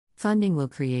Funding will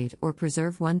create or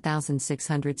preserve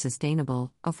 1,600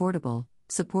 sustainable, affordable,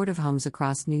 supportive homes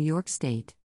across New York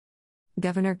State.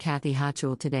 Governor Kathy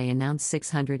Hochul today announced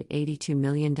 $682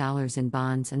 million in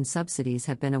bonds and subsidies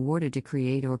have been awarded to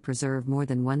create or preserve more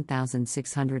than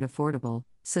 1,600 affordable,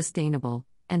 sustainable,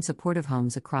 and supportive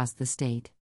homes across the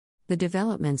state. The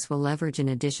developments will leverage an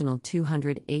additional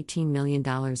 $218 million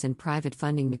in private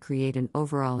funding to create an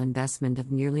overall investment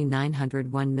of nearly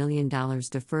 $901 million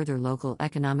to further local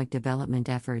economic development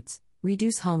efforts,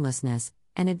 reduce homelessness,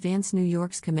 and advance New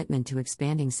York's commitment to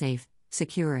expanding safe,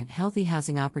 secure, and healthy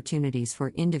housing opportunities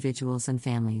for individuals and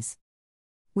families.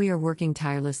 We are working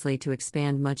tirelessly to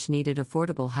expand much-needed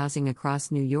affordable housing across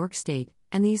New York State,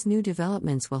 and these new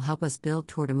developments will help us build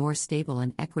toward a more stable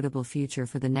and equitable future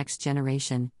for the next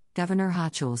generation, Governor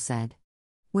Hochul said.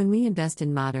 When we invest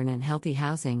in modern and healthy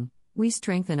housing, we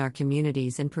strengthen our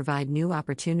communities and provide new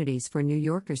opportunities for New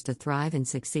Yorkers to thrive and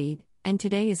succeed, and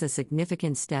today is a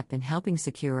significant step in helping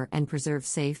secure and preserve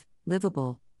safe,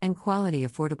 livable, and quality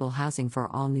affordable housing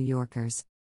for all New Yorkers.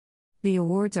 The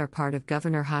awards are part of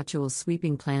Governor Hochul's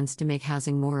sweeping plans to make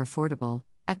housing more affordable,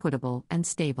 equitable, and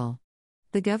stable.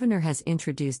 The governor has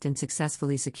introduced and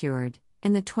successfully secured,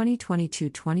 in the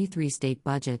 2022-23 state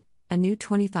budget, a new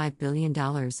 $25 billion,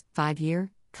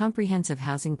 5-year, comprehensive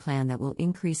housing plan that will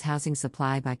increase housing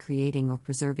supply by creating or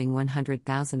preserving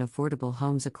 100,000 affordable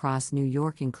homes across New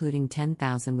York, including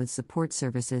 10,000 with support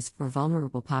services for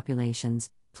vulnerable populations,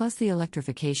 plus the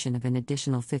electrification of an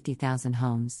additional 50,000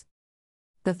 homes.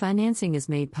 The financing is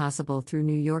made possible through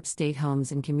New York State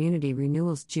Homes and Community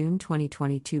Renewal's June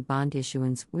 2022 bond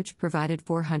issuance, which provided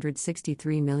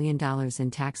 $463 million in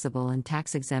taxable and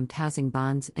tax-exempt housing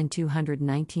bonds and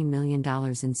 $219 million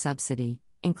in subsidy,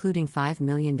 including $5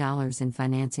 million in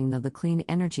financing of the Clean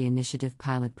Energy Initiative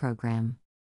pilot program.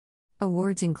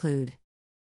 Awards include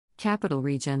Capital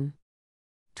Region,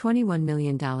 $21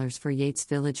 million for Yates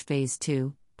Village Phase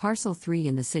 2, Parcel 3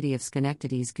 in the city of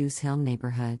Schenectady's Goose Hill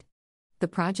neighborhood. The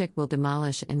project will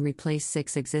demolish and replace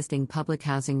 6 existing public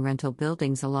housing rental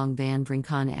buildings along Van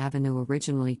Brinkon Avenue,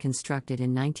 originally constructed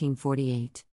in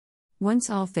 1948.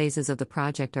 Once all phases of the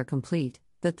project are complete,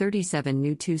 the 37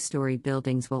 new 2-story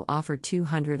buildings will offer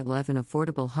 211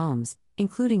 affordable homes,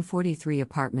 including 43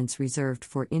 apartments reserved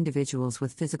for individuals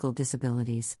with physical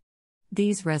disabilities.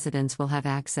 These residents will have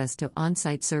access to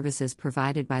on-site services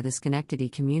provided by the Schenectady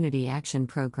Community Action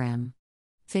Program.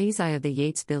 Phase I of the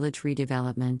Yates Village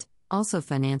redevelopment, also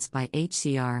financed by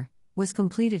HCR, was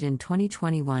completed in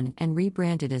 2021 and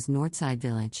rebranded as Northside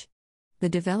Village. The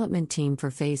development team for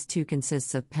Phase 2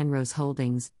 consists of Penrose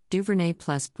Holdings, Duvernay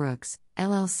Plus Brooks,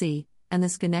 LLC, and the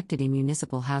Schenectady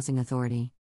Municipal Housing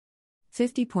Authority.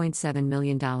 $50.7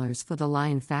 million for the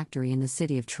Lion Factory in the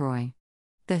city of Troy.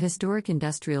 The historic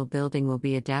industrial building will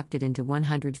be adapted into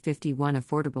 151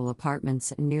 affordable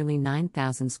apartments and nearly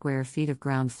 9,000 square feet of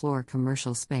ground floor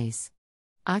commercial space.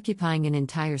 Occupying an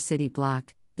entire city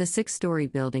block, the 6-story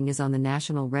building is on the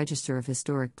National Register of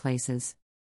Historic Places.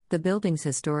 The building's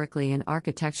historically and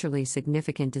architecturally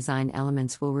significant design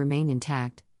elements will remain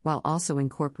intact, while also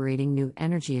incorporating new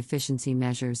energy efficiency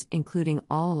measures, including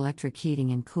all-electric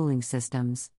heating and cooling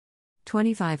systems.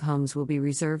 25 homes will be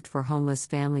reserved for homeless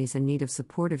families in need of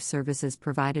supportive services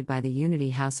provided by the Unity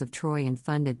House of Troy and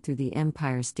funded through the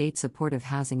Empire State Supportive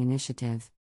Housing Initiative.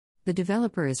 The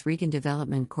developer is Regan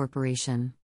Development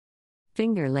Corporation.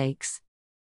 Finger Lakes.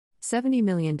 $70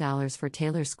 million for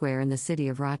Taylor Square in the city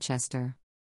of Rochester.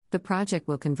 The project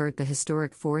will convert the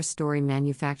historic 4-story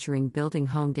manufacturing building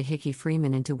home to Hickey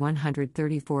Freeman into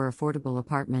 134 affordable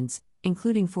apartments,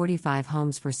 including 45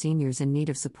 homes for seniors in need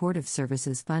of supportive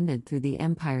services funded through the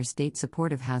Empire State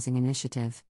Supportive Housing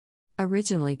Initiative.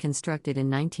 Originally constructed in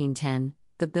 1910,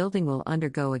 the building will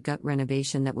undergo a gut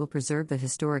renovation that will preserve the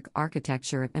historic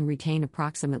architecture and retain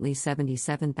approximately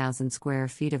 77,000 square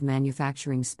feet of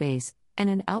manufacturing space, and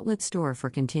an outlet store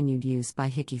for continued use by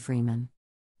Hickey Freeman.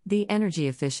 The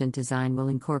energy-efficient design will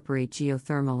incorporate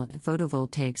geothermal and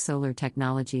photovoltaic solar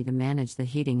technology to manage the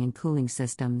heating and cooling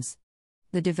systems.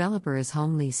 The developer is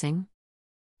Home Leasing.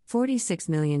 $46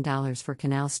 million for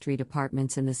Canal Street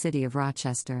Apartments in the city of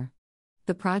Rochester.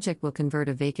 The project will convert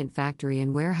a vacant factory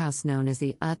and warehouse known as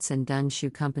the Utz and Dunn Shoe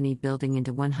Company building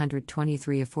into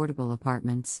 123 affordable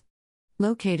apartments.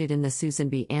 Located in the Susan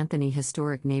B. Anthony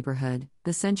Historic Neighborhood,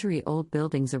 the century-old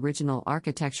building's original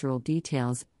architectural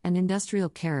details and industrial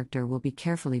character will be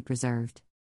carefully preserved.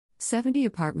 70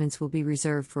 apartments will be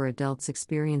reserved for adults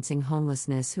experiencing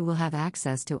homelessness who will have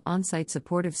access to on-site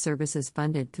supportive services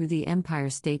funded through the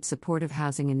Empire State Supportive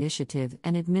Housing Initiative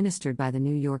and administered by the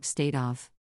New York State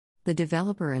OFF. The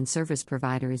developer and service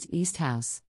provider is East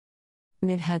House.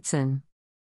 Mid-Hudson.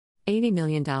 $80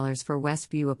 million for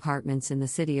Westview Apartments in the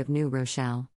city of New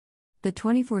Rochelle. The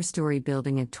 24-story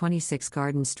building at 26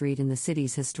 Garden Street in the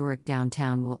city's historic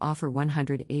downtown will offer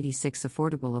 186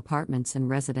 affordable apartments and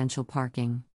residential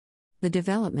parking. The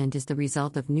development is the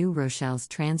result of New Rochelle's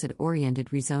transit-oriented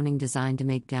rezoning designed to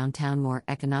make downtown more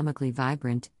economically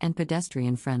vibrant and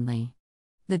pedestrian-friendly.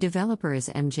 The developer is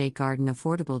MJ Garden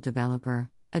Affordable Developer,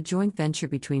 a joint venture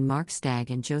between Mark Stagg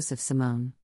and Joseph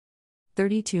Simone.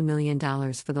 $32 million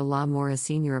for the La Mora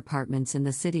Senior Apartments in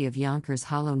the city of Yonkers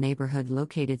Hollow neighborhood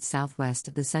located southwest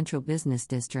of the Central Business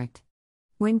District.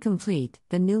 When complete,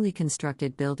 the newly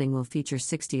constructed building will feature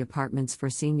 60 apartments for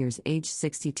seniors aged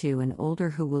 62 and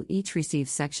older who will each receive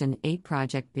Section 8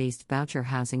 project-based voucher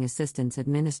housing assistance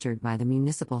administered by the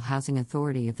Municipal Housing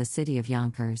Authority of the City of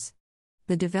Yonkers.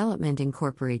 The development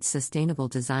incorporates sustainable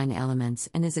design elements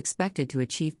and is expected to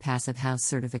achieve Passive House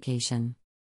certification.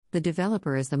 The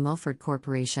developer is the Mulford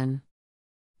Corporation.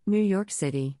 New York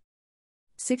City.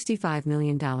 $65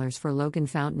 million for Logan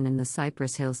Fountain in the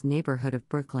Cypress Hills neighborhood of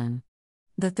Brooklyn.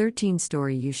 The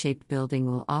 13-story U-shaped building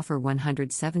will offer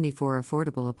 174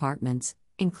 affordable apartments,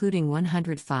 including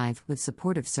 105 with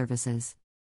supportive services.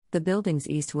 The building's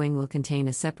east wing will contain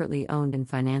a separately owned and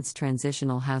financed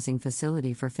transitional housing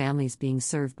facility for families being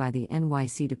served by the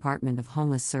NYC Department of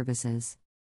Homeless Services.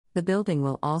 The building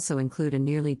will also include a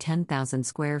nearly 10,000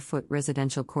 square foot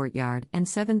residential courtyard and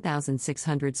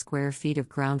 7,600 square feet of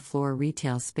ground floor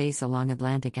retail space along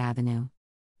Atlantic Avenue.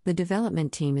 The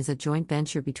development team is a joint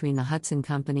venture between the Hudson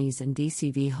Companies and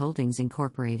DCV Holdings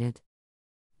Incorporated.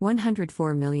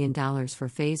 $104 million for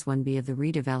Phase 1B of the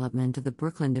redevelopment of the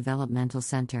Brooklyn Developmental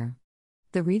Center.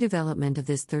 The redevelopment of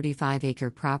this 35-acre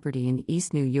property in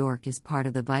East New York is part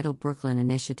of the Vital Brooklyn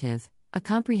Initiative, a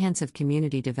comprehensive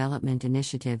community development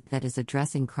initiative that is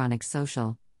addressing chronic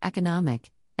social,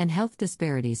 economic, and health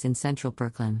disparities in central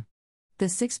Brooklyn. The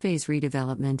six-phase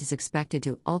redevelopment is expected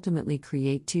to ultimately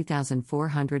create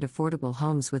 2,400 affordable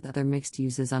homes with other mixed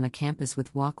uses on a campus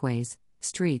with walkways,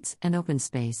 streets, and open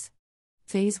space.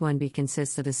 Phase 1B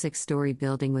consists of a 6-story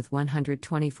building with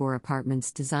 124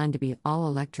 apartments designed to be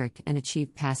all-electric and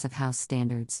achieve Passive House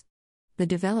standards. The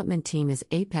development team is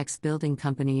Apex Building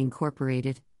Company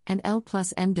Incorporated and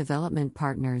L+M Development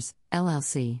Partners,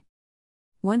 LLC.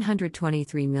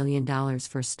 $123 million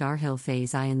for Star Hill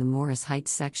Phase I in the Morris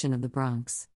Heights section of the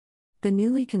Bronx. The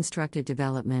newly constructed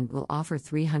development will offer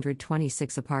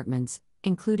 326 apartments,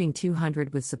 including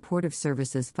 200 with supportive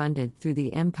services funded through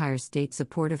the Empire State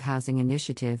Supportive Housing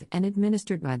Initiative and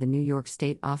administered by the New York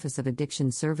State Office of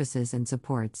Addiction Services and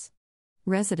Supports.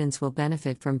 Residents will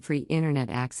benefit from free internet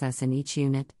access in each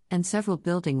unit and several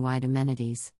building-wide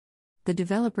amenities. The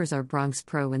developers are Bronx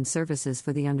Pro and services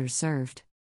for the underserved.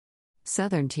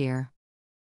 Southern Tier.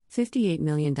 $58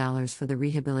 million for the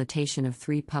rehabilitation of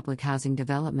 3 public housing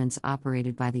developments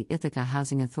operated by the Ithaca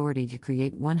Housing Authority to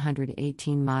create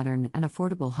 118 modern and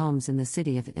affordable homes in the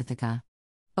city of Ithaca.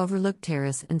 Overlook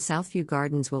Terrace and Southview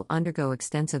Gardens will undergo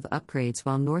extensive upgrades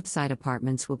while Northside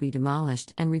Apartments will be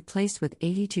demolished and replaced with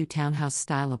 82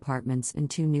 townhouse-style apartments and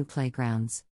 2 new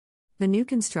playgrounds. The new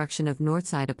construction of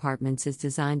Northside Apartments is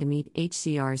designed to meet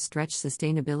HCR's stretch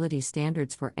sustainability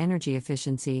standards for energy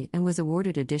efficiency and was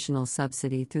awarded additional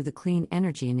subsidy through the Clean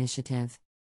Energy Initiative.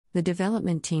 The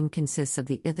development team consists of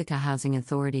the Ithaca Housing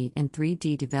Authority and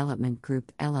 3D Development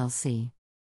Group, LLC.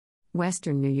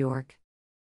 Western New York.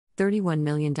 $31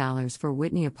 million for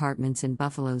Whitney Apartments in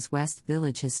Buffalo's West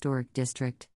Village Historic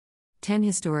District. 10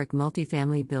 historic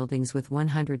multifamily buildings with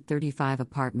 135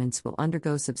 apartments will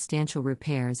undergo substantial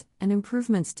repairs and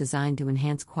improvements designed to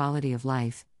enhance quality of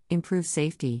life, improve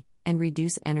safety, and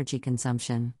reduce energy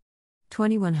consumption.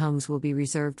 21 homes will be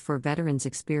reserved for veterans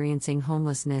experiencing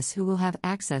homelessness who will have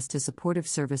access to supportive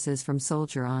services from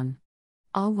Soldier On.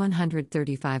 All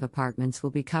 135 apartments will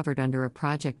be covered under a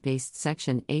project-based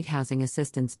Section 8 housing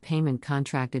assistance payment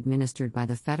contract administered by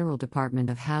the Federal Department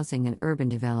of Housing and Urban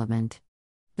Development.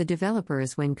 The developer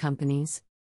is Wynn Companies.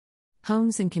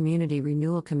 Homes and Community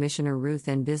Renewal Commissioner Ruth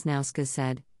N. Wisniewska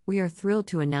said, "We are thrilled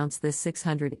to announce this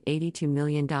 $682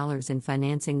 million in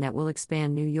financing that will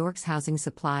expand New York's housing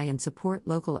supply and support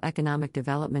local economic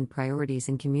development priorities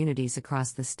in communities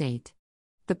across the state."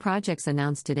 The projects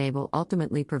announced today will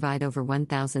ultimately provide over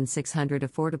 1,600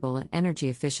 affordable and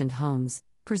energy-efficient homes,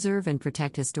 preserve and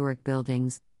protect historic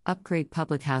buildings, upgrade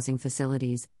public housing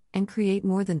facilities, and create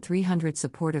more than 300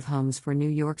 supportive homes for New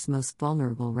York's most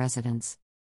vulnerable residents.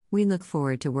 We look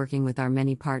forward to working with our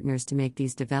many partners to make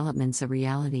these developments a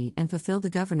reality and fulfill the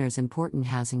governor's important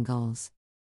housing goals.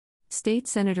 State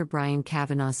Senator Brian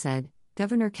Kavanaugh said,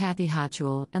 Governor Kathy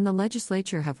Hochul and the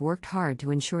legislature have worked hard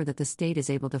to ensure that the state is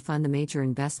able to fund the major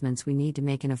investments we need to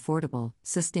make in affordable,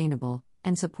 sustainable,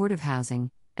 and supportive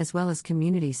housing, as well as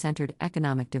community-centered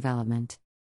economic development.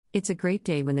 It's a great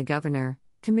day when the governor,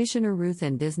 Commissioner Ruth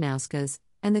Ann Wisnauskas,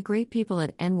 and the great people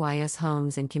at NYS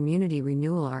Homes and Community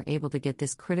Renewal are able to get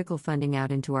this critical funding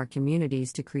out into our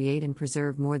communities to create and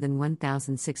preserve more than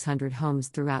 1,600 homes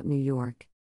throughout New York.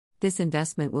 This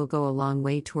investment will go a long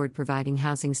way toward providing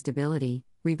housing stability,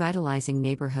 revitalizing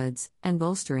neighborhoods, and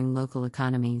bolstering local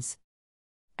economies.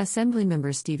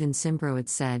 Assemblymember Stephen Simbroid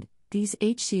said, "These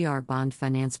HCR bond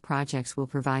finance projects will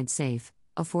provide safe,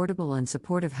 affordable and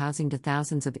supportive housing to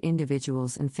thousands of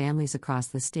individuals and families across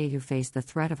the state who face the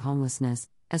threat of homelessness,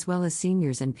 as well as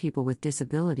seniors and people with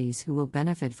disabilities who will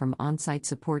benefit from on-site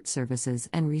support services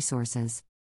and resources.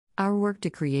 Our work to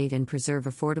create and preserve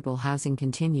affordable housing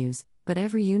continues, but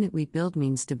every unit we build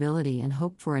means stability and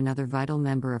hope for another vital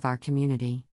member of our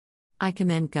community." I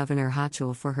commend Governor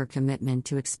Hochul for her commitment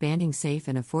to expanding safe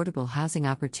and affordable housing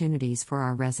opportunities for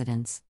our residents.